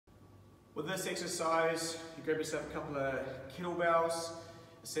With this exercise, you grab yourself a couple of kettlebells.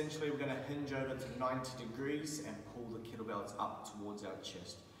 Essentially, we're going to hinge over to 90 degrees and pull the kettlebells up towards our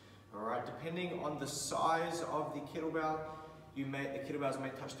chest. Alright, depending on the size of the kettlebell, the kettlebells may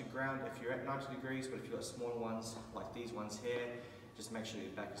touch the ground if you're at 90 degrees, but if you've got smaller ones, like these ones here, just make sure your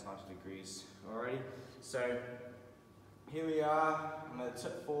back is 90 degrees. Alrighty, so here we are. I'm going to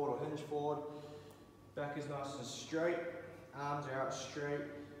tip forward or hinge forward. Back is nice and straight, arms are out straight,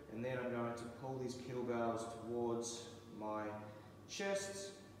 and then I'm going to pull these kettlebells towards my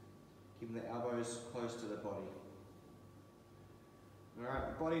chest, keeping the elbows close to the body. Alright,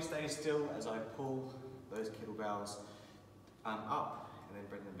 the body stays still as I pull those kettlebells up and then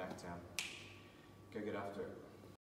bring them back down. Go get after it.